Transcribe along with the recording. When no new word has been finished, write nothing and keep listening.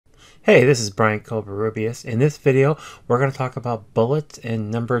Hey, this is Bryant Cobarrubias. In this video, we're going to talk about bullets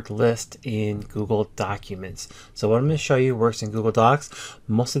and numbered lists in Google Documents. So what I'm going to show you works in Google Docs.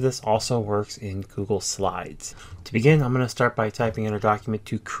 Most of this also works in Google Slides. To begin, I'm going to start by typing in our document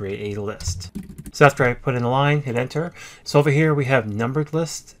to create a list. So after I put in a line, hit enter. So over here we have numbered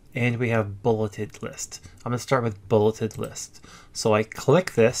list and we have bulleted list. I'm going to start with bulleted list. So I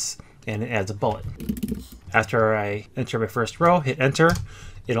click this and it adds a bullet. After I enter my first row, hit enter.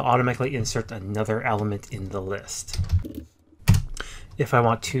 It'll automatically insert another element in the list. If I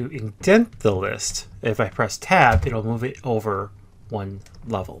want to indent the list, if I press tab, it'll move it over one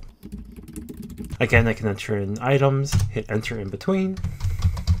level. Again, I can enter in items, hit enter in between.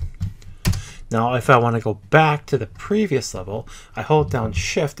 Now, if I want to go back to the previous level, I hold down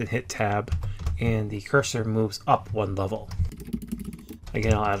shift and hit tab, and the cursor moves up one level.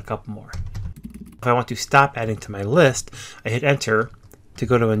 Again, I'll add a couple more. If I want to stop adding to my list, I hit enter to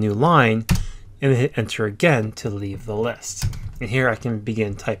go to a new line, and then hit enter again to leave the list. And here I can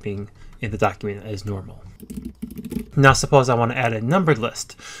begin typing in the document as normal. Now suppose I want to add a numbered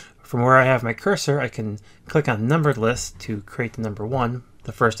list. From where I have my cursor, I can click on numbered list to create the number 1,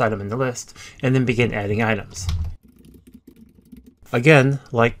 the first item in the list, and then begin adding items. Again,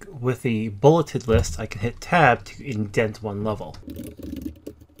 like with the bulleted list, I can hit tab to indent one level.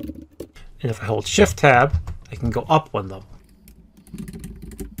 And if I hold shift tab, I can go up one level.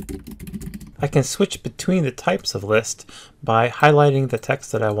 I can switch between the types of list by highlighting the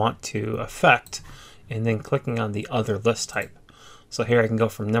text that I want to affect and then clicking on the other list type. So here I can go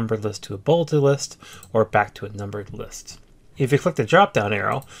from numbered list to a bulleted list or back to a numbered list. If you click the drop down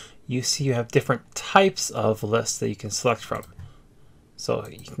arrow, you see you have different types of lists that you can select from. So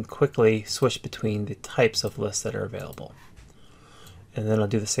you can quickly switch between the types of lists that are available. And then I'll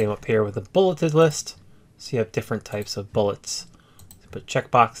do the same up here with a bulleted list. So you have different types of bullets. Put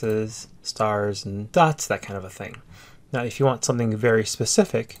checkboxes, stars, and dots, that kind of a thing. Now, if you want something very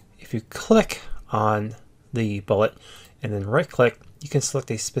specific, if you click on the bullet and then right click, you can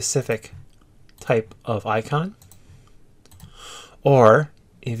select a specific type of icon. Or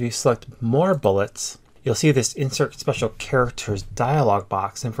if you select more bullets, you'll see this insert special characters dialog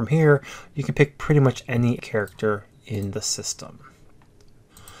box. And from here, you can pick pretty much any character in the system,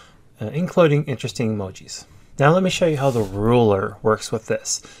 including interesting emojis. Now let me show you how the ruler works with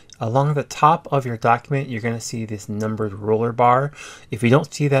this. Along the top of your document, you're going to see this numbered ruler bar. If you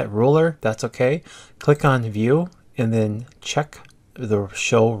don't see that ruler, that's okay. Click on View and then check the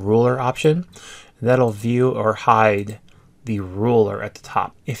Show Ruler option. That'll view or hide the ruler at the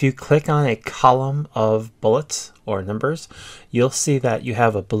top. If you click on a column of bullets or numbers, you'll see that you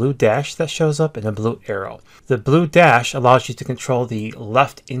have a blue dash that shows up and a blue arrow. The blue dash allows you to control the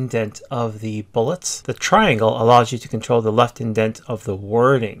left indent of the bullets. The triangle allows you to control the left indent of the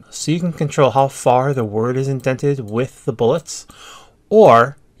wording. So you can control how far the word is indented with the bullets,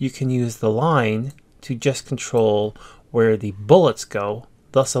 or you can use the line to just control where the bullets go,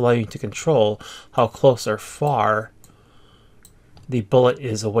 thus allowing you to control how close or far the bullet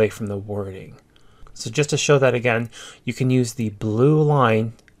is away from the wording. So just to show that again, you can use the blue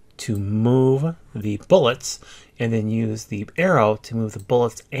line to move the bullets and then use the arrow to move the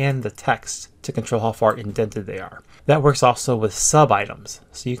bullets and the text to control how far indented they are. That works also with sub-items.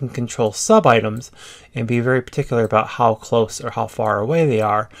 So you can control sub-items and be very particular about how close or how far away they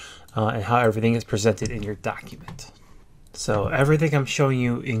are and how everything is presented in your document. So everything I'm showing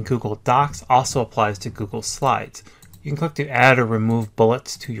you in Google Docs also applies to Google Slides. You can click to add or remove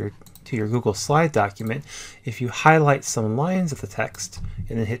bullets to your Google Slide document. If you highlight some lines of the text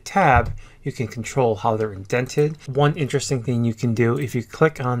and then hit tab, you can control how they're indented. One interesting thing you can do, if you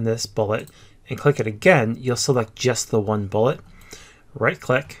click on this bullet and click it again, you'll select just the one bullet. Right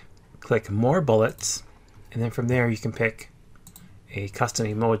click, click more bullets, and then from there you can pick a custom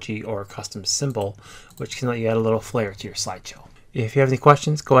emoji or a custom symbol, which can let you add a little flair to your slideshow. If you have any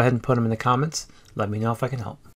questions, go ahead and put them in the comments. Let me know if I can help.